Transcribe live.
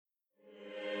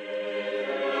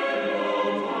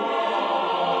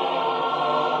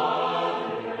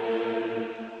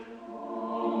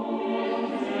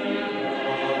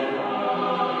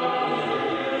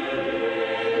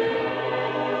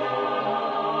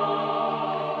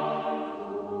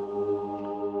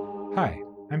Hi,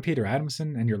 I'm Peter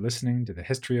Adamson, and you're listening to the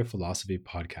History of Philosophy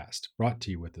podcast, brought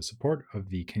to you with the support of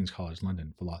the King's College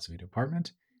London Philosophy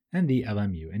Department and the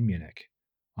LMU in Munich,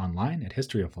 online at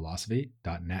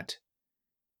historyofphilosophy.net.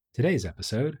 Today's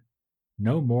episode: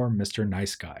 No More Mr.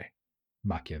 Nice Guy,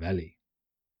 Machiavelli.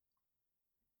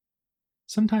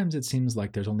 Sometimes it seems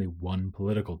like there's only one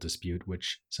political dispute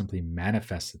which simply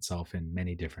manifests itself in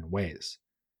many different ways.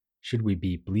 Should we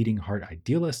be bleeding heart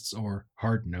idealists or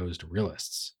hard-nosed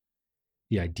realists?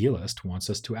 The idealist wants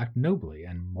us to act nobly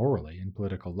and morally in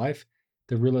political life.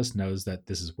 The realist knows that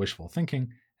this is wishful thinking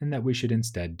and that we should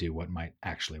instead do what might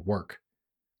actually work.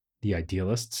 The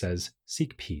idealist says,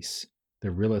 seek peace.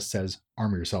 The realist says,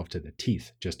 arm yourself to the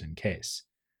teeth just in case.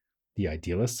 The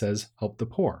idealist says, help the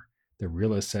poor. The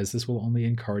realist says this will only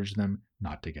encourage them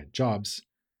not to get jobs.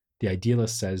 The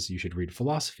idealist says you should read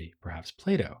philosophy, perhaps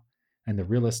Plato. And the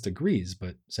realist agrees,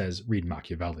 but says read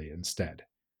Machiavelli instead.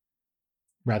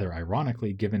 Rather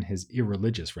ironically, given his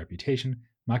irreligious reputation,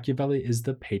 Machiavelli is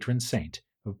the patron saint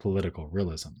of political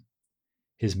realism.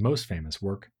 His most famous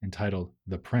work, entitled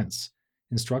The Prince,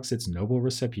 instructs its noble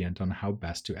recipient on how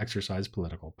best to exercise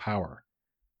political power.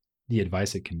 The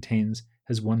advice it contains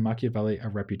has won Machiavelli a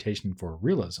reputation for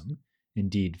realism,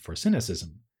 indeed for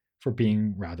cynicism, for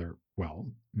being rather,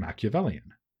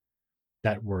 Machiavellian.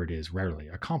 That word is rarely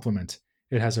a compliment.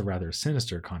 It has a rather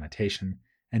sinister connotation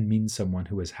and means someone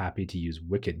who is happy to use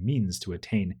wicked means to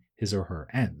attain his or her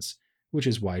ends, which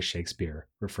is why Shakespeare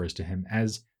refers to him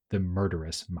as the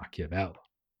murderous Machiavel.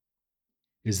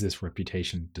 Is this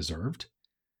reputation deserved?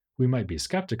 We might be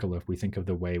skeptical if we think of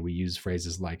the way we use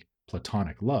phrases like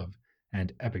Platonic love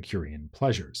and Epicurean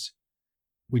pleasures.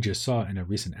 We just saw in a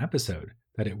recent episode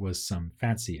that it was some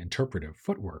fancy interpretive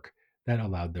footwork that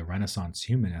allowed the Renaissance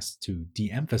humanists to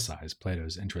de-emphasize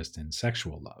Plato's interest in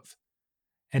sexual love.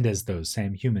 And as those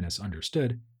same humanists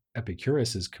understood,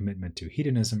 Epicurus's commitment to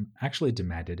hedonism actually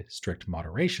demanded strict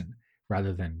moderation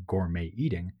rather than gourmet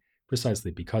eating,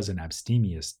 precisely because an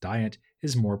abstemious diet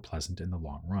is more pleasant in the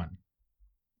long run.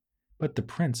 But The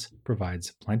Prince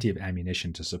provides plenty of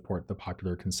ammunition to support the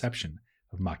popular conception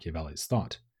of Machiavelli's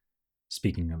thought.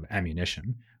 Speaking of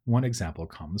ammunition, one example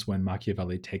comes when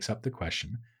Machiavelli takes up the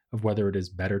question of whether it is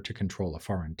better to control a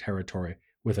foreign territory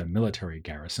with a military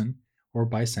garrison or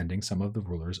by sending some of the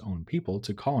ruler's own people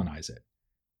to colonize it.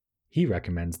 He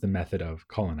recommends the method of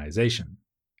colonization.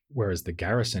 Whereas the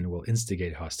garrison will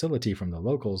instigate hostility from the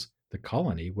locals, the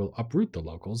colony will uproot the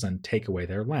locals and take away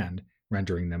their land,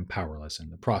 rendering them powerless in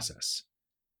the process.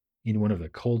 In one of the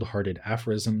cold-hearted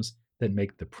aphorisms that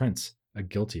make The Prince a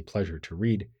guilty pleasure to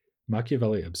read,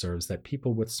 Machiavelli observes that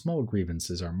people with small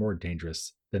grievances are more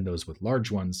dangerous than those with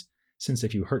large ones, since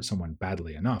if you hurt someone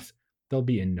badly enough, they'll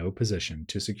be in no position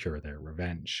to secure their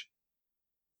revenge.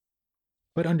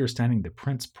 But understanding The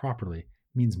Prince properly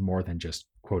means more than just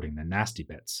quoting the nasty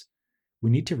bits. We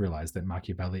need to realize that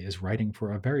Machiavelli is writing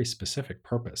for a very specific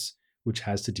purpose, which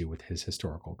has to do with his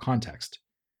historical context.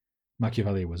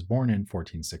 Machiavelli was born in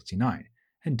 1469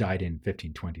 and died in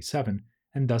 1527,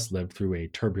 and thus lived through a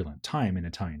turbulent time in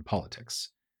Italian politics.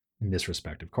 In this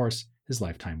respect, of course, his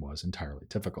lifetime was entirely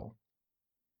typical.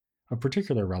 Of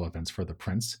particular relevance for The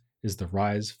Prince is the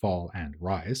rise, fall, and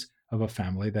rise of a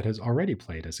family that has already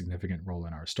played a significant role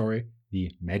in our story,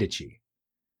 the Medici.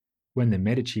 When the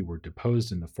Medici were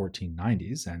deposed in the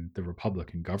 1490s and the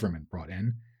Republican government brought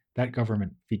in, that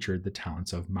government featured the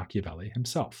talents of Machiavelli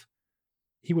himself.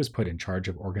 He was put in charge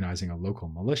of organizing a local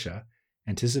militia,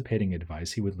 anticipating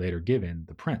advice he would later give in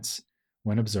The Prince,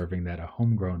 when observing that a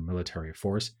homegrown military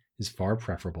force is far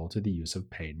preferable to the use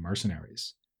of paid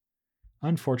mercenaries.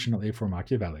 Unfortunately for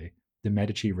Machiavelli, the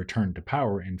Medici returned to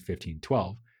power in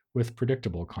 1512 with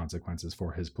predictable consequences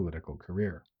for his political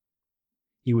career.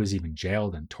 He was even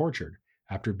jailed and tortured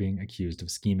after being accused of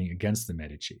scheming against the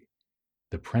Medici.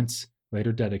 The Prince,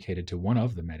 later dedicated to one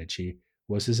of the Medici,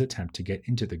 was his attempt to get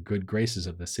into the good graces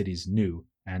of the city's new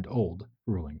and old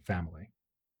ruling family.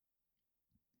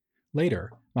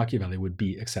 Later, Machiavelli would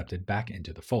be accepted back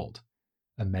into the fold.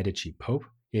 A Medici pope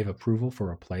gave approval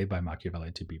for a play by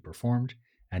Machiavelli to be performed,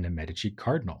 and a Medici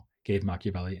cardinal gave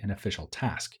Machiavelli an official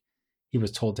task. He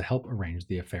was told to help arrange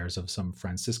the affairs of some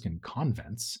Franciscan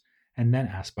convents, and then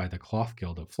asked by the Cloth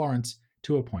Guild of Florence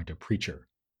to appoint a preacher.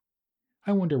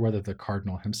 I wonder whether the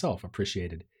cardinal himself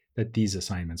appreciated that these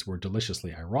assignments were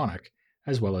deliciously ironic,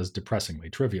 as well as depressingly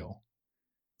trivial.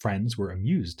 Friends were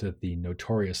amused that the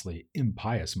notoriously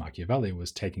impious Machiavelli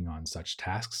was taking on such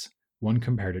tasks. One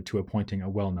compared it to appointing a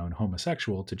well-known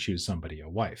homosexual to choose somebody a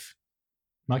wife.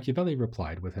 Machiavelli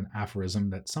replied with an aphorism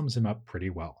that sums him up pretty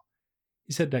well.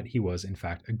 He said that he was, in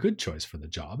fact, a good choice for the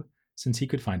job, since he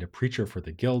could find a preacher for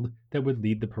the guild that would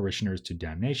lead the parishioners to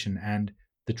damnation, and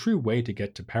the true way to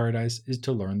get to paradise is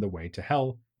to learn the way to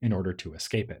hell in order to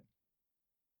escape it.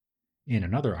 In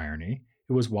another irony,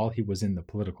 it was while he was in the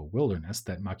political wilderness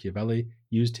that Machiavelli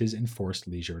used his enforced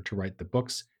leisure to write the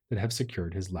books that have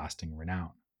secured his lasting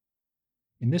renown.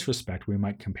 In this respect, we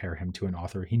might compare him to an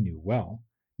author he knew well,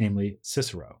 namely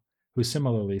Cicero, who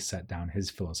similarly set down his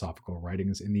philosophical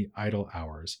writings in the idle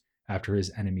hours after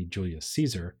his enemy Julius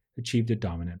Caesar achieved a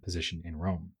dominant position in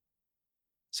Rome.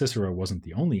 Cicero wasn't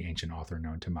the only ancient author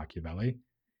known to Machiavelli.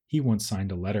 He once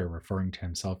signed a letter referring to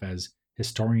himself as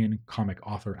historian, comic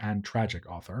author, and tragic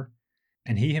author,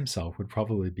 and he himself would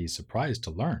probably be surprised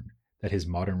to learn that his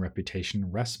modern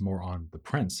reputation rests more on The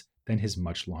Prince than his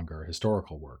much longer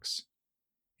historical works.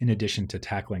 In addition to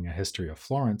tackling a history of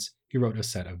Florence, he wrote a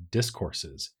set of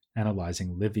discourses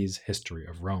analyzing Livy's history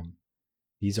of Rome.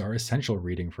 These are essential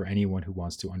reading for anyone who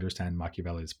wants to understand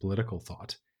Machiavelli's political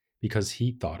thought, because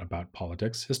he thought about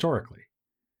politics historically.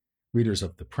 Readers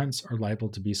of The Prince are liable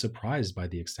to be surprised by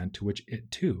the extent to which it,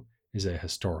 too, is a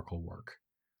historical work.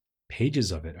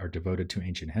 Pages of it are devoted to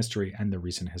ancient history and the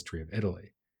recent history of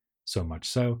Italy, so much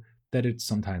so that it's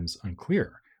sometimes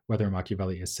unclear whether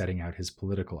Machiavelli is setting out his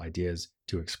political ideas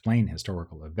to explain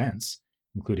historical events,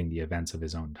 including the events of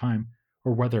his own time,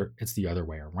 or whether it's the other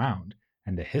way around,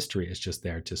 and the history is just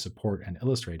there to support and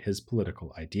illustrate his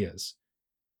political ideas.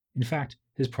 In fact,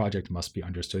 his project must be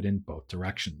understood in both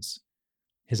directions.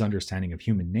 His understanding of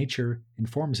human nature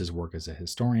informs his work as a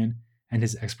historian, and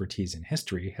his expertise in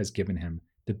history has given him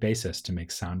the basis to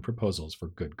make sound proposals for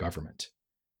good government.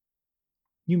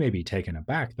 You may be taken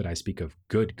aback that I speak of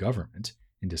good government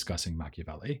in discussing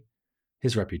Machiavelli.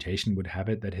 His reputation would have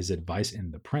it that his advice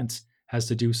in The Prince has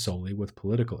to do solely with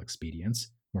political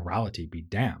expedience, morality be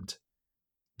damned.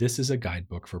 This is a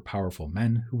guidebook for powerful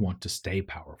men who want to stay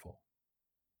powerful.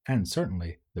 And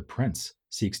certainly, The Prince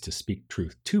seeks to speak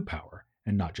truth to power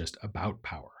and not just about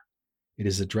power. It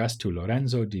is addressed to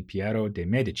Lorenzo di Piero de'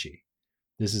 Medici.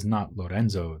 This is not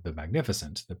Lorenzo the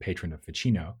Magnificent, the patron of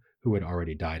Ficino, who had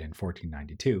already died in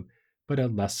 1492, but a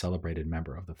less celebrated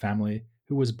member of the family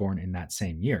who was born in that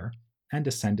same year and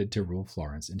descended to rule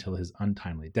Florence until his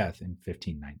untimely death in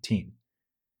 1519.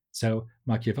 So,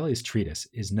 Machiavelli's treatise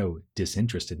is no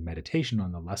disinterested meditation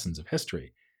on the lessons of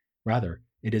history. Rather,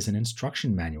 it is an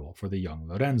instruction manual for the young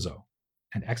Lorenzo,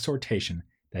 an exhortation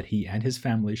that he and his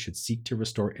family should seek to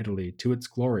restore Italy to its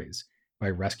glories by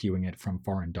rescuing it from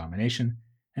foreign domination,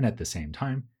 and at the same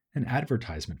time, an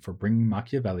advertisement for bringing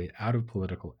Machiavelli out of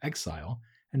political exile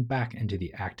and back into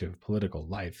the active political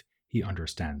life he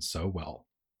understands so well.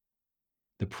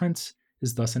 The Prince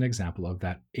is thus an example of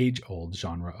that age-old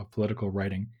genre of political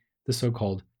writing, the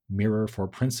so-called mirror for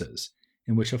princes,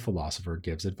 in which a philosopher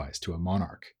gives advice to a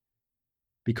monarch.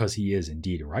 Because he is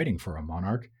indeed writing for a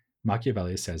monarch,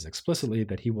 Machiavelli says explicitly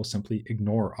that he will simply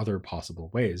ignore other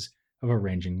possible ways of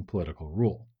arranging political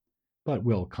rule, but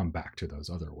we'll come back to those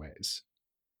other ways.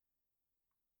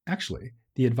 Actually,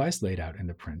 the advice laid out in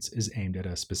The Prince is aimed at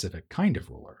a specific kind of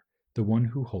ruler, the one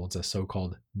who holds a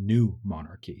so-called new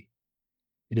monarchy.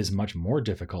 It is much more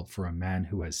difficult for a man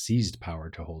who has seized power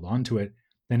to hold on to it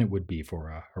than it would be for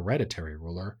a hereditary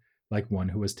ruler, like one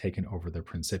who has taken over the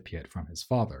principiate from his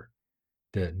father.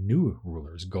 The new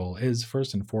ruler's goal is,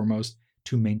 first and foremost,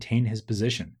 to maintain his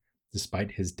position,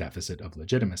 despite his deficit of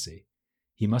legitimacy.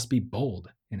 He must be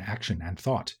bold in action and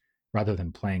thought, rather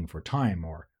than playing for time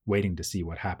or waiting to see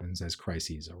what happens as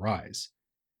crises arise.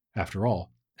 After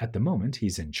all, at the moment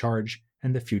he's in charge,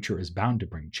 and the future is bound to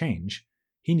bring change.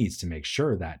 He needs to make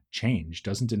sure that change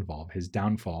doesn't involve his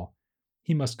downfall.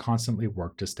 He must constantly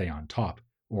work to stay on top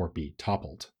or be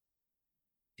toppled.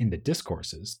 In the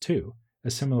discourses, too, a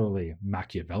similarly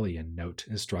Machiavellian note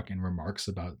is struck in remarks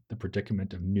about the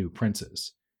predicament of new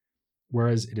princes.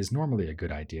 Whereas it is normally a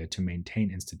good idea to maintain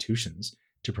institutions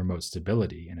to promote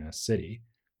stability in a city,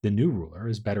 the new ruler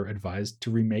is better advised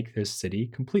to remake this city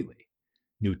completely.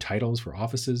 New titles for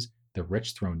offices, the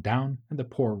rich thrown down, and the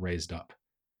poor raised up.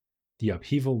 The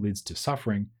upheaval leads to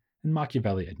suffering, and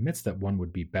Machiavelli admits that one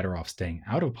would be better off staying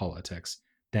out of politics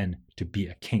than to be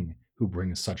a king who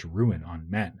brings such ruin on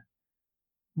men.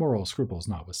 Moral scruples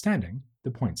notwithstanding,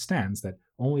 the point stands that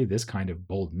only this kind of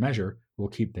bold measure will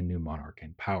keep the new monarch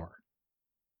in power.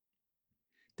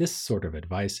 This sort of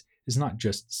advice is not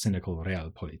just cynical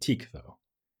realpolitik, though.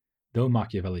 Though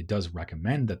Machiavelli does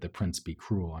recommend that the prince be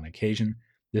cruel on occasion,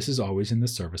 this is always in the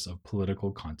service of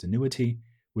political continuity,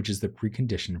 which is the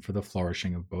precondition for the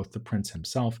flourishing of both the prince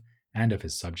himself and of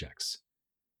his subjects.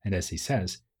 And as he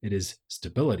says, it is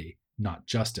stability, not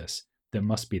justice, that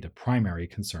must be the primary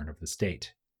concern of the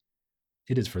state.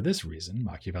 It is for this reason,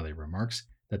 Machiavelli remarks,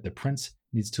 that the prince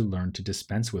needs to learn to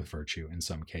dispense with virtue in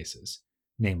some cases,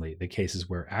 namely the cases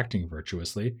where acting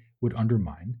virtuously would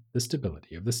undermine the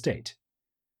stability of the state.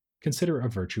 Consider a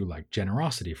virtue like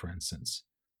generosity, for instance.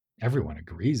 Everyone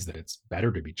agrees that it's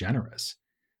better to be generous,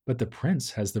 but the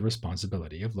prince has the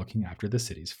responsibility of looking after the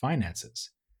city's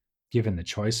finances. Given the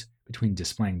choice between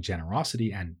displaying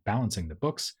generosity and balancing the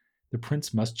books, the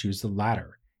prince must choose the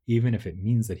latter, even if it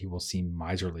means that he will seem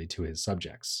miserly to his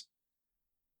subjects.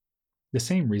 The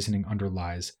same reasoning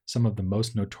underlies some of the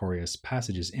most notorious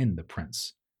passages in The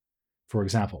Prince. For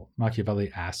example,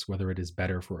 Machiavelli asks whether it is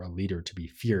better for a leader to be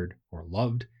feared or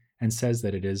loved, and says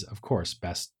that it is, of course,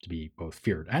 best to be both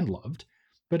feared and loved,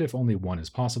 but if only one is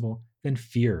possible, then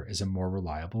fear is a more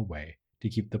reliable way to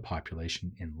keep the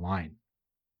population in line.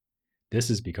 This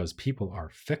is because people are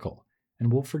fickle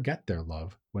and will forget their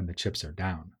love when the chips are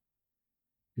down.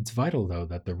 It's vital, though,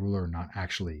 that the ruler not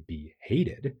actually be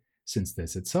hated, since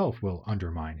this itself will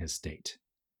undermine his state.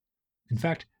 In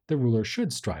fact, the ruler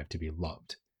should strive to be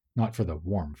loved, not for the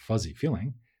warm, fuzzy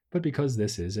feeling, but because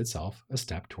this is itself a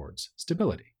step towards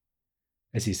stability.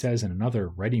 As he says in another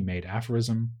ready made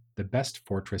aphorism, the best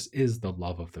fortress is the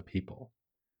love of the people.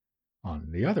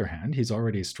 On the other hand, he's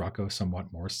already struck a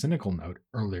somewhat more cynical note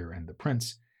earlier in The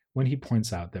Prince, when he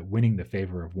points out that winning the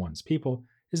favor of one's people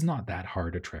is not that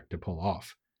hard a trick to pull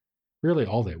off. Really,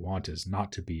 all they want is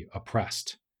not to be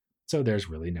oppressed, so there's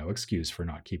really no excuse for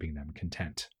not keeping them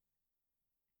content.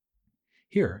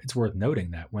 Here, it's worth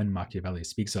noting that when Machiavelli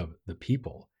speaks of the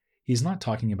people, he's not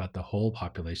talking about the whole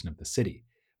population of the city,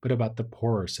 but about the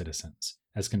poorer citizens,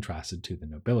 as contrasted to the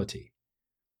nobility.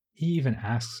 He even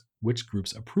asks which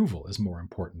group's approval is more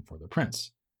important for the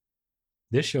prince.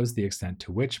 This shows the extent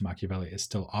to which Machiavelli is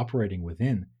still operating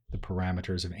within the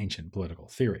parameters of ancient political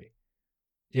theory.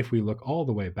 If we look all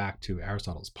the way back to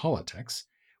Aristotle's Politics,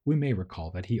 we may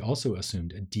recall that he also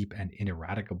assumed a deep and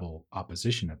ineradicable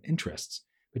opposition of interests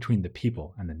between the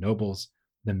people and the nobles,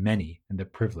 the many and the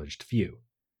privileged few.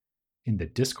 In the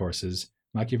Discourses,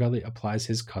 Machiavelli applies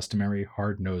his customary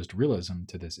hard-nosed realism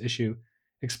to this issue,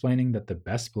 explaining that the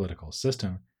best political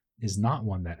system is not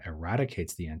one that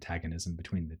eradicates the antagonism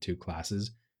between the two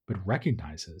classes, but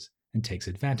recognizes and takes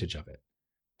advantage of it.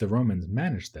 The Romans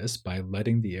managed this by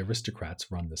letting the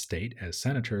aristocrats run the state as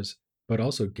senators, but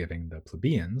also giving the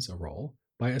plebeians a role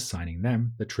by assigning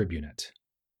them the tribunate.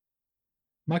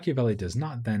 Machiavelli does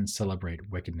not then celebrate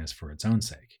wickedness for its own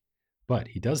sake, but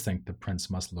he does think the prince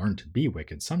must learn to be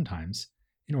wicked sometimes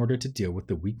in order to deal with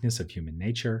the weakness of human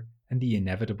nature and the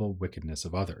inevitable wickedness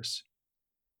of others.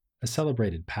 A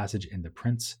celebrated passage in The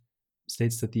Prince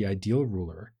states that the ideal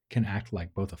ruler can act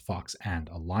like both a fox and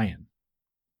a lion.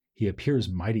 He appears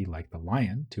mighty like the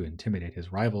lion to intimidate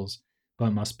his rivals,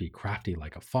 but must be crafty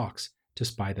like a fox to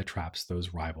spy the traps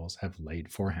those rivals have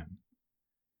laid for him.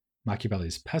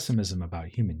 Machiavelli's pessimism about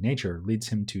human nature leads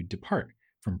him to depart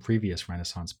from previous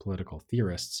Renaissance political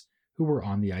theorists who were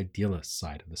on the idealist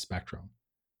side of the spectrum.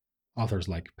 Authors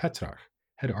like Petrarch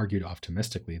had argued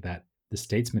optimistically that the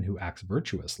statesman who acts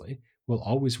virtuously will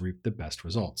always reap the best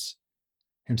results.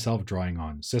 Himself drawing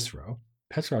on Cicero,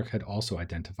 Petrarch had also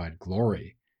identified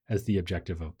glory as the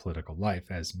objective of political life,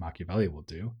 as Machiavelli will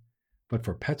do, but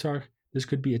for Petrarch, this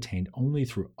could be attained only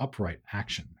through upright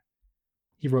action.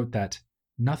 He wrote that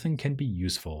nothing can be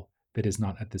useful that is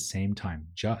not at the same time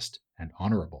just and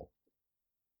honorable.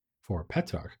 For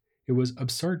Petrarch, it was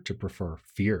absurd to prefer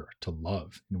fear to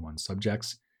love in one's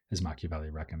subjects, as Machiavelli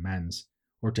recommends,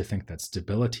 or to think that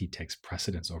stability takes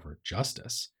precedence over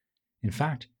justice. In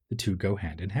fact, the two go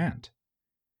hand in hand.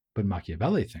 But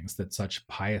Machiavelli thinks that such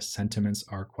pious sentiments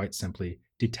are quite simply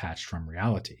detached from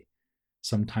reality.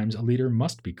 Sometimes a leader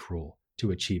must be cruel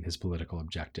to achieve his political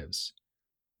objectives.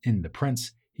 In The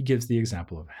Prince, he gives the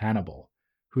example of Hannibal,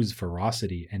 whose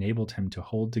ferocity enabled him to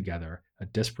hold together a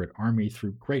disparate army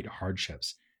through great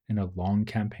hardships in a long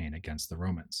campaign against the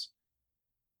Romans.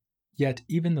 Yet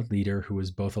even the leader who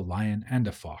is both a lion and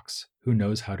a fox, who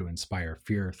knows how to inspire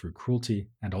fear through cruelty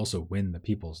and also win the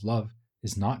people's love,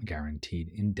 is not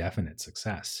guaranteed indefinite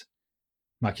success.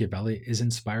 Machiavelli is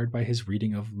inspired by his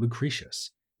reading of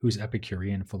Lucretius, whose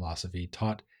Epicurean philosophy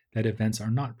taught that events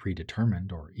are not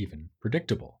predetermined or even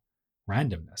predictable.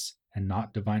 Randomness and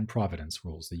not divine providence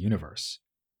rules the universe.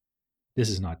 This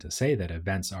is not to say that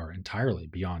events are entirely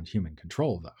beyond human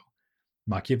control, though.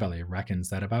 Machiavelli reckons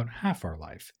that about half our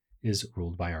life is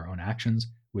ruled by our own actions,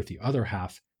 with the other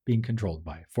half being controlled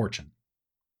by fortune.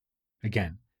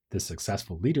 Again, the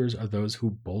successful leaders are those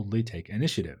who boldly take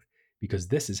initiative, because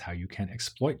this is how you can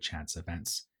exploit chance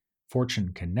events.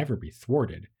 Fortune can never be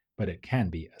thwarted, but it can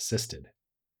be assisted.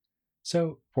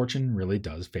 So, fortune really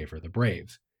does favor the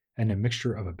brave, and a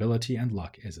mixture of ability and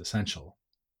luck is essential.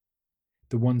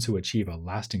 The ones who achieve a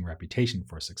lasting reputation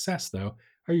for success, though,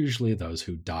 are usually those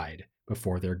who died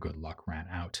before their good luck ran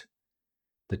out.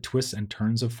 The twists and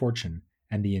turns of fortune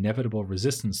and the inevitable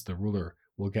resistance the ruler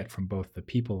will get from both the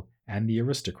people and the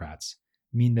aristocrats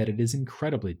mean that it is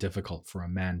incredibly difficult for a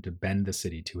man to bend the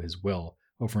city to his will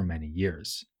over many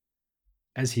years.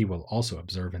 As he will also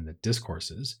observe in the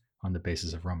discourses, on the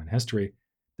basis of Roman history,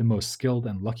 the most skilled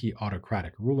and lucky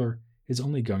autocratic ruler is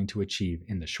only going to achieve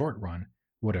in the short run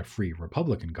what a free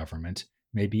republican government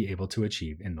may be able to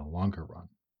achieve in the longer run.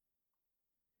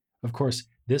 Of course,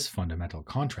 this fundamental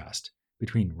contrast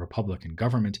between republican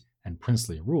government and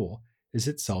princely rule is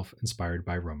itself inspired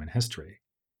by Roman history.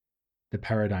 The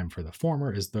paradigm for the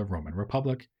former is the Roman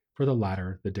Republic, for the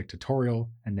latter, the dictatorial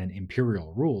and then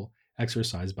imperial rule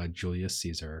exercised by Julius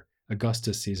Caesar,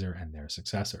 Augustus Caesar, and their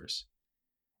successors.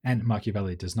 And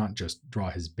Machiavelli does not just draw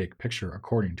his big picture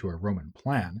according to a Roman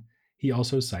plan, he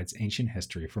also cites ancient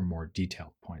history for more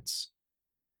detailed points.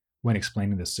 When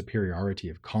explaining the superiority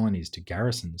of colonies to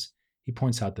garrisons, he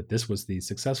points out that this was the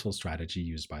successful strategy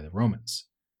used by the Romans.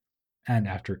 And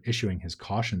after issuing his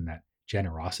caution that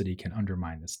generosity can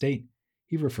undermine the state,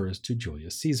 he refers to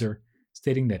Julius Caesar,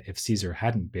 stating that if Caesar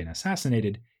hadn't been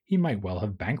assassinated, he might well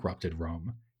have bankrupted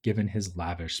Rome, given his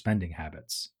lavish spending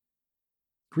habits.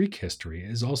 Greek history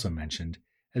is also mentioned,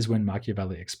 as when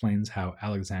Machiavelli explains how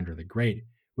Alexander the Great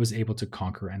was able to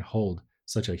conquer and hold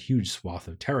such a huge swath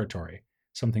of territory,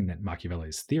 something that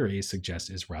Machiavelli's theory suggests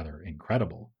is rather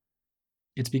incredible.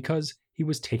 It's because he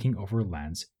was taking over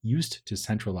lands used to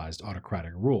centralized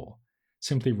autocratic rule,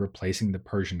 simply replacing the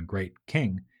Persian great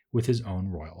king with his own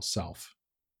royal self.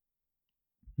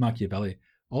 Machiavelli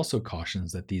also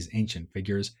cautions that these ancient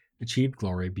figures achieved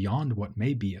glory beyond what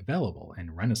may be available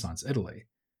in Renaissance Italy.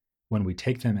 When we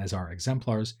take them as our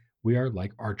exemplars, we are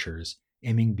like archers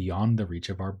aiming beyond the reach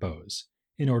of our bows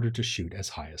in order to shoot as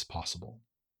high as possible.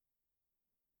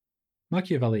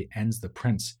 Machiavelli ends The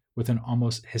Prince with an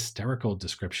almost hysterical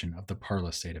description of the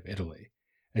parlous state of Italy,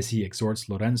 as he exhorts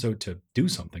Lorenzo to do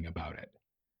something about it.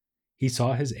 He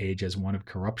saw his age as one of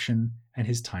corruption and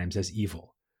his times as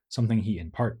evil, something he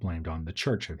in part blamed on the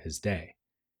church of his day.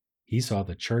 He saw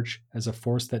the church as a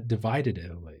force that divided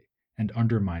Italy and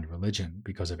undermined religion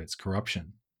because of its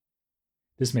corruption.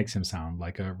 This makes him sound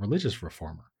like a religious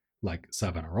reformer, like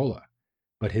Savonarola,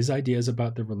 but his ideas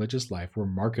about the religious life were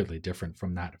markedly different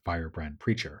from that firebrand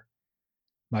preacher.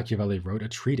 Machiavelli wrote a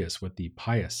treatise with the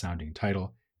pious-sounding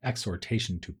title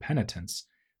Exhortation to Penitence,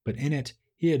 but in it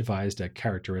he advised a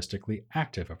characteristically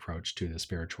active approach to the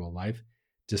spiritual life,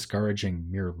 discouraging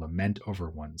mere lament over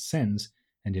one's sins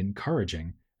and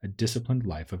encouraging a disciplined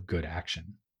life of good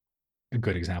action. A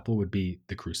good example would be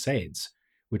the Crusades,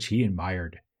 which he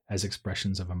admired as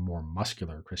expressions of a more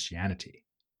muscular Christianity.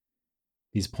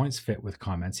 These points fit with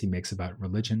comments he makes about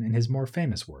religion in his more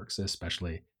famous works,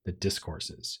 especially the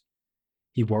Discourses.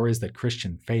 He worries that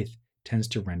Christian faith tends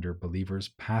to render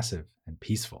believers passive and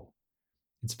peaceful.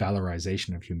 Its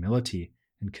valorization of humility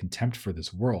and contempt for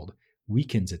this world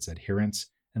weakens its adherents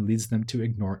and leads them to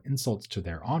ignore insults to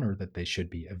their honor that they should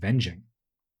be avenging.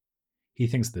 He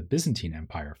thinks the Byzantine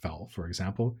Empire fell, for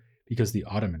example, because the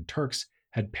Ottoman Turks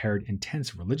had paired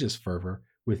intense religious fervor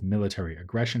with military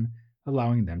aggression,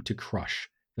 allowing them to crush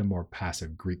the more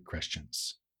passive Greek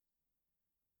Christians.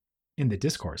 In the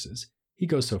Discourses, he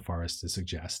goes so far as to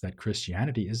suggest that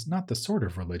Christianity is not the sort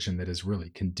of religion that is really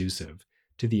conducive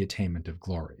to the attainment of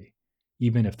glory,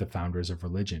 even if the founders of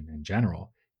religion in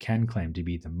general can claim to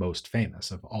be the most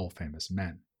famous of all famous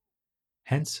men.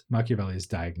 Hence Machiavelli's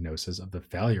diagnosis of the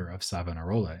failure of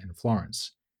Savonarola in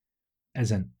Florence.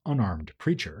 As an unarmed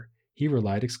preacher, he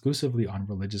relied exclusively on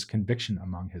religious conviction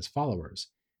among his followers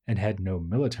and had no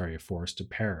military force to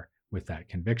pair with that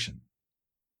conviction.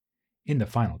 In the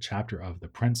final chapter of The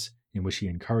Prince, in which he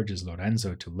encourages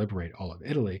Lorenzo to liberate all of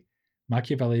Italy,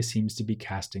 Machiavelli seems to be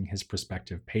casting his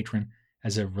prospective patron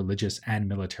as a religious and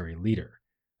military leader,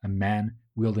 a man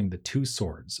wielding the two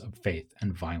swords of faith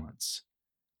and violence.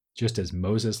 Just as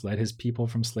Moses led his people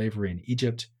from slavery in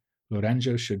Egypt,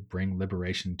 Lorenzo should bring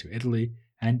liberation to Italy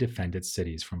and defend its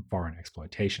cities from foreign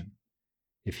exploitation.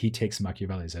 If he takes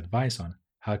Machiavelli's advice on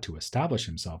how to establish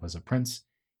himself as a prince,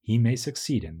 he may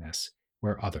succeed in this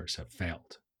where others have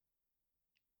failed.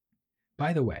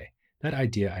 By the way, that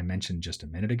idea I mentioned just a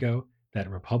minute ago, that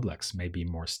republics may be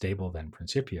more stable than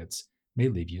principiates, may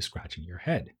leave you scratching your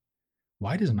head.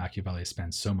 Why does Machiavelli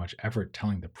spend so much effort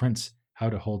telling the prince how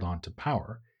to hold on to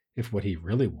power if what he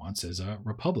really wants is a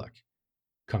republic?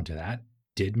 Come to that,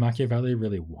 did Machiavelli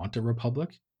really want a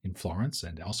republic in Florence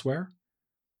and elsewhere?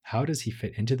 How does he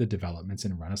fit into the developments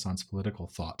in Renaissance political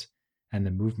thought and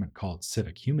the movement called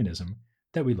civic humanism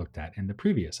that we looked at in the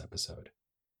previous episode?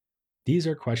 These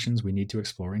are questions we need to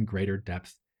explore in greater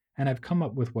depth, and I've come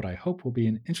up with what I hope will be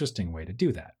an interesting way to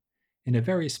do that in a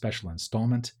very special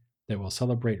installment that will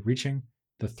celebrate reaching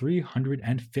the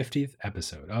 350th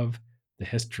episode of The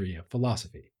History of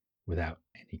Philosophy without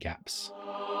any gaps.